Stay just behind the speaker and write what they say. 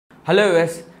Hello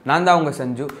viewers, நான் தான் உங்க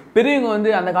சஞ்சு. பெரியவங்க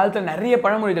வந்து அந்த காலத்துல நிறைய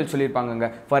பழமொழிகள் சொல்லிருப்பாங்கங்க.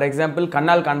 ஃபார் எக்ஸாம்பிள்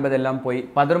கண்ணால் காண்பதெல்லாம் போய்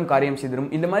பதரும் காரியம் சிதறும்.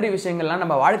 இந்த மாதிரி விஷயங்கள்லாம்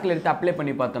நம்ம வாழ்க்கையில எடுத்து அப்ளை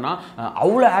பண்ணி பார்த்தோம்னா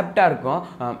அவ்வளவு ஆப்டா இருக்கும்.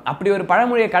 அப்படி ஒரு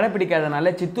பழமொழியை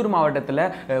கடைபிடிக்காதனால சித்தூர் மாவட்டத்துல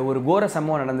ஒரு கோர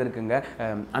சம்பவம் நடந்திருக்குங்க.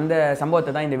 அந்த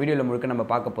சம்பவத்தை தான் இந்த வீடியோல முழுக்க நம்ம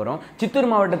பார்க்க போறோம். சித்தூர்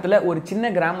மாவட்டத்துல ஒரு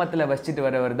சின்ன கிராமத்துல வசிச்சிட்டு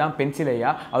வரவர் தான்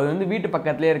பென்சிலையா. அவர் வந்து வீட்டு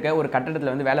பக்கத்துலயே இருக்க ஒரு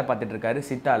கட்டடத்துல வந்து வேலை பார்த்துட்டு இருக்காரு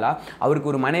சித்தாலா.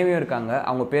 அவருக்கு ஒரு மனைவியும் இருக்காங்க.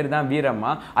 அவங்க பேர் தான்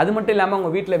வீரம்மா. அது மட்டும் இல்லாம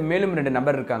அவங்க வீட்ல மேலும் 2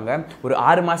 நபர் இருக்காங்க. ஒரு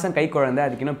 6 மாசம் கை குழந்தை,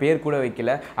 அதுக்கு இன்னும் பேர் கூட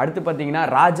வைக்கல. அடுத்து பாத்தீங்கன்னா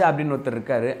ராஜா அப்படின்னு ஒருத்தர்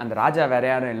இருக்காரு. அந்த ராஜா வேற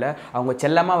யாரும் இல்ல, அவங்க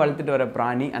செல்லமா வளர்த்துட்டு வர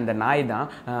பிராணி அந்த நாய் தான்.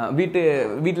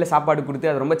 வீட்டுல சாப்பாடு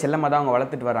கொடுத்து அது ரொம்ப செல்லமா தான் அவங்க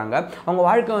வளர்த்துட்டு வராங்க. அவங்க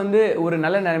வாழ்க்கை வந்து ஒரு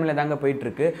நல்ல நிலைமையில தாங்க போயிட்டு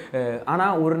இருக்கு. ஆனா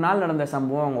ஒரு நாள் நடந்த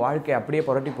சம்பவம் அவங்க வாழ்க்கையை அப்படியே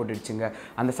புரட்டி போட்டுடுச்சுங்க.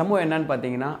 அந்த சம்பவம் என்னன்னு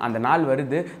பாத்தீங்கன்னா, அந்த நாள்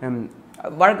வருது.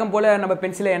 வழக்கம் போல நம்ம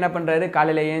பென்சிலை என்ன பண்றாரு,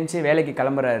 காலையில ஏஞ்சி வேலைக்கு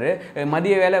கிளம்புறாரு.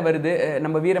 மதிய வேலை வருது.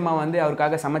 நம்ம வீரம்மா வந்து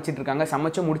அவருக்காக சமைச்சிட்டு இருக்காங்க.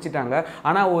 சமைச்சு முடிச்சிட்டாங்க.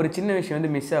 ஆனா ஒரு சின்ன விஷயம்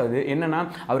வந்து மிஸ் ஆகுது. என்னன்னா,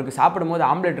 அவருக்கு சாப்பிடும்போது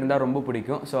ஆம்லெட் இருந்தா ரொம்ப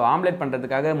பிடிக்கும். ஸோ ஆம்லெட்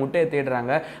பண்றதுக்காக முட்டையை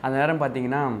தேடுறாங்க. அந்த நேரம்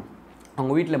பார்த்தீங்கன்னா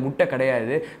அவங்க வீட்டில் முட்டை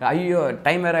கிடையாது. ஐயோ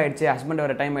டைம் வேறு ஆயிடுச்சு, ஹஸ்பண்ட்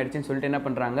வேறு டைம் ஆயிடுச்சுன்னு சொல்லிட்டு என்ன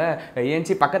பண்ணுறாங்க,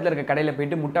 ஏஞ்சி பக்கத்தில் இருக்க கடையில்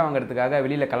போயிட்டு முட்டை வாங்குறதுக்காக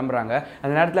வெளியில் கிளம்புறாங்க.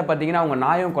 அந்த நேரத்தில் பார்த்தீங்கன்னா அவங்க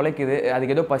நாயும் குலைக்குது.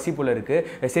 அதுக்கு ஏதோ பசி போல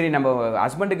இருக்குது. சரி நம்ம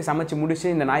ஹஸ்பண்டுக்கு சமைச்சு முடிச்சு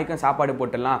இந்த நாய்க்கும் சாப்பாடு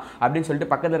போட்டுடலாம் அப்படின்னு சொல்லிட்டு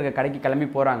பக்கத்தில் இருக்க கடைக்கு கிளம்பி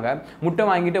போகிறாங்க. முட்டை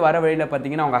வாங்கிட்டு வர வழியில்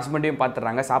பார்த்தீங்கன்னா அவங்க ஹஸ்பண்டையும்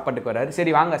பார்த்துறாங்க. சாப்பாட்டுக்கு வராரு.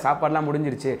 சரி வாங்க சாப்பாடுலாம்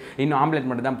முடிஞ்சிருச்சு, இன்னும் ஆம்லெட்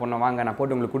மட்டும் தான் போனோம், வாங்க நான்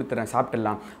போட்டு உங்களுக்கு கொடுத்துறேன்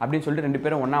சாப்பிட்டுலாம் அப்படின்னு சொல்லிட்டு 2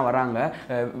 பேரும் ஒன்றா வராங்க.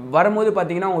 வரும்போது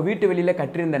பார்த்தீங்கன்னா அவங்க வீட்டு வெளியில்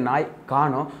கட்டியிருந்த நாய்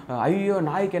காணோம். ஐயோ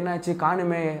நாய்க்கு என்னாச்சு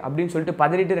காணுமே அப்படின்னு சொல்லிட்டு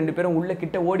பதறிட்டு 2 பேரும் உள்ள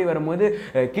கிட்ட ஓடி வரும்போது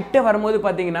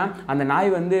பார்த்தீங்கன்னா அந்த நாய்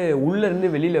வந்து உள்ள இருந்து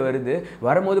வெளியில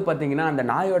வரும்போது பார்த்தீங்கன்னா அந்த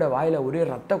நாயோட வாயில ஒரே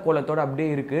ரத்த கோலத்தோட அப்படியே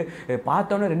இருக்கு.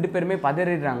 பார்த்தோன்னே 2 பேருமே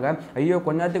பதறிடுறாங்க. ஐயோ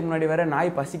கொஞ்ச நேரத்துக்கு முன்னாடி வேற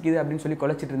நாய் பசிக்குது அப்படின்னு சொல்லி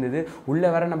குலைச்சிட்டு இருந்தது, உள்ள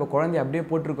வேற நம்ம குழந்தைய அப்படியே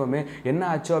போட்டிருக்கோமே, என்ன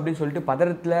ஆச்சோ அப்படின்னு சொல்லிட்டு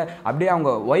பதறத்துல அப்படியே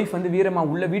அவங்க ஒய்ஃப் வந்து வீரமா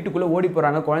உள்ள வீட்டுக்குள்ள ஓடி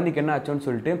போறாங்க. குழந்தைக்கு என்ன ஆச்சோன்னு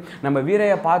சொல்லிட்டு நம்ம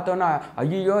வீரைய பார்த்தோன்னா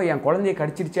ஐயோ என் குழந்தைய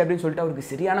கடிச்சிருச்சு அப்படின்னு சொல்லிட்டு அவருக்கு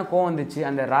சரியான கோவம் வந்துச்சு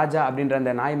அந்த ராஜா அப்படின்ற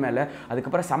அந்த நாய் மேல.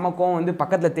 அதுக்கப்புறம் செம கோவம் வந்து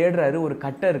பக்கத்துல தேடுறாரு. ஒரு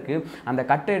கட்டை இருக்கு, அந்த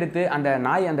கட்டை எடுத்து அந்த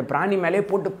நாய் அந்த பிராணி மேலே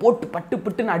போட்டு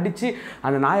பட்டுன்னு அடிச்சு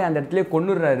அந்த நாயை அந்த இடத்துல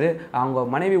கொன்னுடுறாரு. அவங்க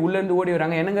மனைவி உள்ள இருந்து ஓடி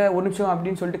வராங்க. என்னங்க ஒரு நிமிஷம்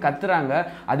அப்படின்னு சொல்லிட்டு கத்துறாங்க.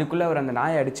 அதுக்குள்ள அவர் அந்த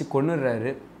நாயை அடிச்சு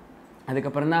கொன்னுடுறாரு.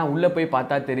 அதுக்கப்புறம் தான் உள்ளே போய்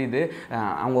பார்த்தா தெரியுது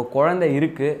அவங்க குழந்தை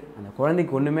இருக்குது. அந்த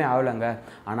குழந்தைக்கு ஒன்றுமே ஆகலைங்க.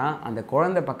 ஆனால் அந்த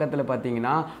குழந்தை பக்கத்தில்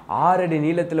பார்த்தீங்கன்னா 6 அடி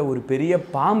நீளத்தில் ஒரு பெரிய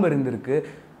பாம்பு இருந்திருக்கு.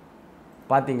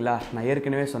 பார்த்தீங்களா, நான்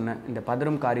ஏற்கனவே சொன்னேன் இந்த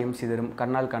பதரும் காரியம் சிதறும்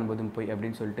கண்ணால் காண்பதும் போய்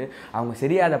அப்படின்னு சொல்லிட்டு. அவங்க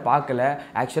சரியாக அதை பார்க்கல.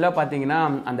 ஆக்சுவலாக பார்த்தீங்கன்னா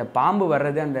அந்த பாம்பு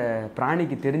வர்றது அந்த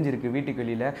பிராணிக்கு தெரிஞ்சிருக்கு. வீட்டுக்கு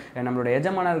வெளியில் நம்மளோட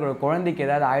எஜமானர்களோட குழந்தைக்கு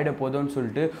ஏதாவது ஆகிட போதும்னு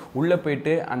சொல்லிட்டு உள்ளே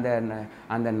போயிட்டு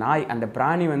அந்த நாய் அந்த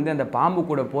பிராணி வந்து அந்த பாம்பு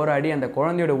கூட போராடி அந்த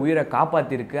குழந்தையோட உயிரை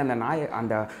காப்பாற்றிருக்கு. அந்த நாய்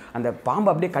அந்த பாம்பை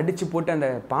அப்படியே கடிச்சு போட்டு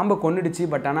அந்த பாம்பை கொன்னுடுச்சு.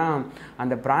 பட் ஆனால்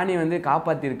அந்த பிராணி வந்து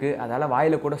காப்பாற்றிருக்கு. அதால்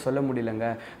வாயில் கூட சொல்ல முடியலங்க.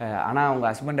 ஆனால் அவங்க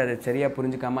ஹஸ்பண்ட் அதை சரியாக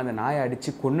புரிஞ்சுக்காமல் அந்த நாயை அடிச்சு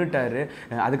கொன்னுட்டாரு.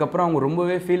 அதுக்கப்புறம் அவங்க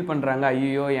ரொம்பவே ஃபீல் பண்ணுறாங்க.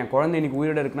 ஐயோ என் குழந்தை இன்னைக்கு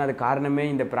உயிரோட இருக்குன்னா அது காரணமே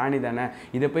இந்த பிராணி தானே,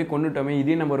 இதை போய் கொன்னுட்டோமே,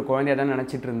 இதையும் நம்ம ஒரு குழந்தையா தான்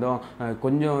நினச்சிட்டு இருந்தோம்,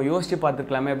 கொஞ்சம் யோசிச்சு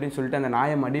பார்த்துருக்கலாமே அப்படின்னு சொல்லிட்டு அந்த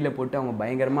நாயை மடியில் போட்டு அவங்க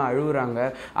பயங்கரமாக அழுகுறாங்க.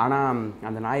 ஆனால்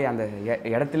அந்த நாயை அந்த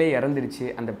இடத்துல இறந்துருச்சு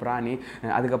அந்த பிராணி.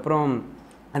 அதுக்கப்புறம்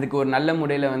அதுக்கு ஒரு நல்ல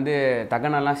முறையில் வந்து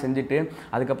தகனெல்லாம் செஞ்சுட்டு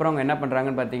அதுக்கப்புறம் அவங்க என்ன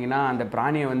பண்ணுறாங்கன்னு பார்த்தீங்கன்னா அந்த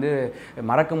பிராணியை வந்து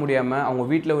மறக்க முடியாமல் அவங்க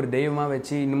வீட்டில் ஒரு தெய்வமாக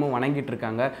வச்சு இன்னமும் வணங்கிட்டு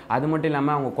இருக்காங்க. அது மட்டும்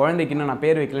இல்லாமல் அவங்க குழந்தைக்கு இன்னும் நான்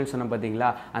பேர் வைக்கலன்னு சொன்னேன்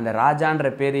பார்த்தீங்களா, அந்த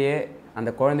ராஜான்ற பேரையே அந்த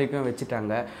குழந்தைக்கும்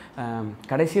வச்சுட்டாங்க.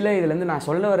 கடைசியில் இதுலேருந்து நான்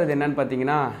சொல்ல வர்றது என்னன்னு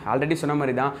பார்த்தீங்கன்னா, ஆல்ரெடி சொன்ன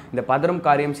மாதிரி தான் இந்த பதரும்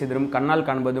காரியம் சிதறும் கண்ணால்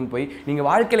காண்பதும் போய். நீங்கள்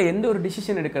வாழ்க்கையில் எந்த ஒரு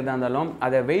டிசிஷன் எடுக்கிறதா இருந்தாலும்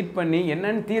அதை வெயிட் பண்ணி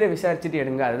என்னென்னு தீர விசாரிச்சுட்டு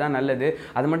எடுங்க, அதுதான் நல்லது.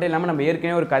 அது மட்டும் இல்லாமல் நம்ம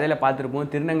ஏற்கனவே ஒரு கதையில் பார்த்துருப்போம்,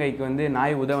 திருநங்கைக்கு வந்து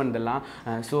நாய் உதவுனதெல்லாம்.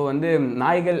 ஸோ வந்து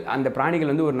நாய்கள் அந்த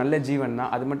பிராணிகள் வந்து ஒரு நல்ல ஜீவன்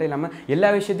தான். அது மட்டும் இல்லாமல்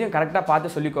எல்லா விஷயத்தையும் கரெக்டாக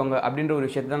பார்த்து சொல்லிக்கோங்க அப்படின்ற ஒரு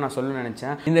விஷயத்தை தான் நான் சொல்ல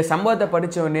நினச்சேன். இந்த சம்பவத்தை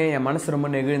படித்தோடனே என் மனசு ரொம்ப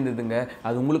நெகிழ்ந்ததுங்க.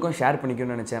 அது உங்களுக்கும் ஷேர்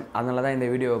பண்ணிக்கணும்னு நினச்சேன். அதனால தான் இந்த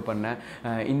வீடியோவை பண்ணேன்.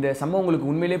 இந்த சம்பவம் உங்களுக்கு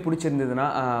உண்மையிலே பிடிச்சிருந்ததுன்னா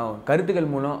கருத்துக்கள்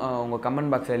மூலம் உங்கள்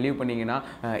கமெண்ட் பாக்ஸில் லீவ் பண்ணிங்கன்னா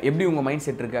எப்படி உங்கள் மைண்ட்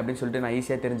செட் இருக்குது அப்படின்னு சொல்லிட்டு நான்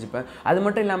ஈஸியாக தெரிஞ்சுப்பேன். அது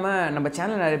மட்டும் இல்லாமல் நம்ம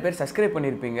சேனல் நிறைய பேர் சப்ஸ்கிரைப்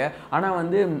பண்ணியிருப்பீங்க. ஆனால்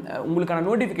வந்து உங்களுக்கான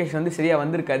நோட்டிஃபிகேஷன் வந்து சரியாக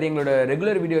வந்திருக்காது. எங்களோட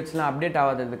ரெகுலர் வீடியோஸ்லாம் அப்டேட்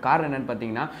ஆகாதது காரணம் என்னென்னு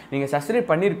பார்த்தீங்கன்னா, நீங்கள் சப்ஸ்கிரைப்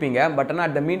பண்ணியிருப்பீங்க, பட் ஆனால்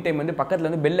அட் த மீன் டைம் வந்து பக்கத்தில்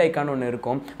வந்து பெல் ஐக்கான் ஒன்று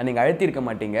இருக்கும், அது நீங்கள் அழுத்திருக்க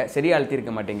மாட்டீங்க, சரியாக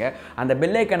அழுத்திருக்க மாட்டீங்க. அந்த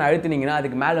பெல் ஐக்கான் அழுத்தினீங்கன்னா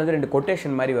அதுக்கு மேலே வந்து 2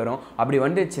 கொட்டேஷன் மாதிரி வரும். அப்படி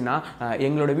வந்துச்சுன்னா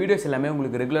எங்களோட வீடியோஸ் எல்லாமே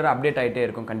உங்களுக்கு ரெகுலராக அப்டேட் ஆகிட்டே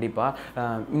இருக்கும். கண்டிப்பாக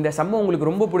இந்த சம்பவம் உங்களுக்கு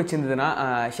ரொம்ப பிடிச்சிருந்ததுன்னா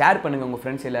ஷேர் பண்ணுங்கள் உங்கள்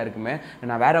ஃப்ரெண்ட்ஸ் எல்லாருக்குமே.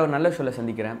 நான் வேற ஒரு நல்ல ஷோவில்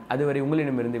சந்திக்கிறேன். அதுவரை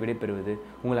உங்களிடமிருந்து விடைபெறுவது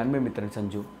உங்கள் அன்பு மித்திரன்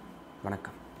சஞ்சு.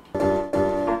 வணக்கம்.